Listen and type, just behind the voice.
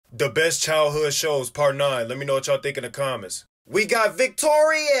The best childhood shows, part 9. Let me know what y'all think in the comments. We got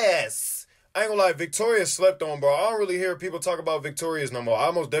Victorious! I ain't gonna lie, Victorious slept on, bro. I don't really hear people talk about Victorious no more. I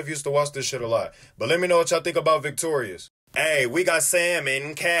almost definitely used to watch this shit a lot. But let me know what y'all think about Victorious. Hey, we got Sam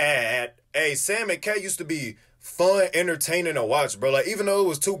and Cat. Hey, Sam and Cat used to be fun, entertaining to watch, bro. Like, even though it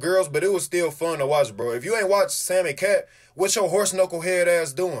was two girls, but it was still fun to watch, bro. If you ain't watched Sam and Cat, what your horse knuckle head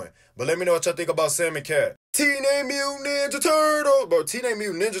ass doing? But let me know what y'all think about Sam and Cat. Teenage Mutant Ninja Turtles! Bro, Teenage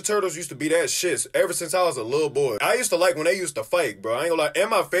Mutant Ninja Turtles used to be that shit ever since I was a little boy. I used to like when they used to fight, bro. I ain't gonna lie. And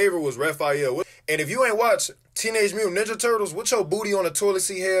my favorite was Raphael. And if you ain't watched Teenage Mutant Ninja Turtles, what your booty on a toilet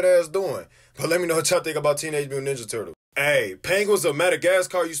seat head ass doing? But let me know what y'all think about Teenage Mutant Ninja Turtles. Hey, Penguins of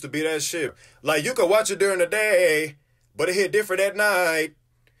Madagascar used to be that shit. Like, you could watch it during the day, but it hit different at night.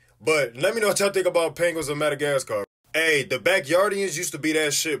 But let me know what y'all think about Penguins of Madagascar. Hey, the Backyardians used to be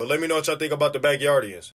that shit, but let me know what y'all think about the Backyardians.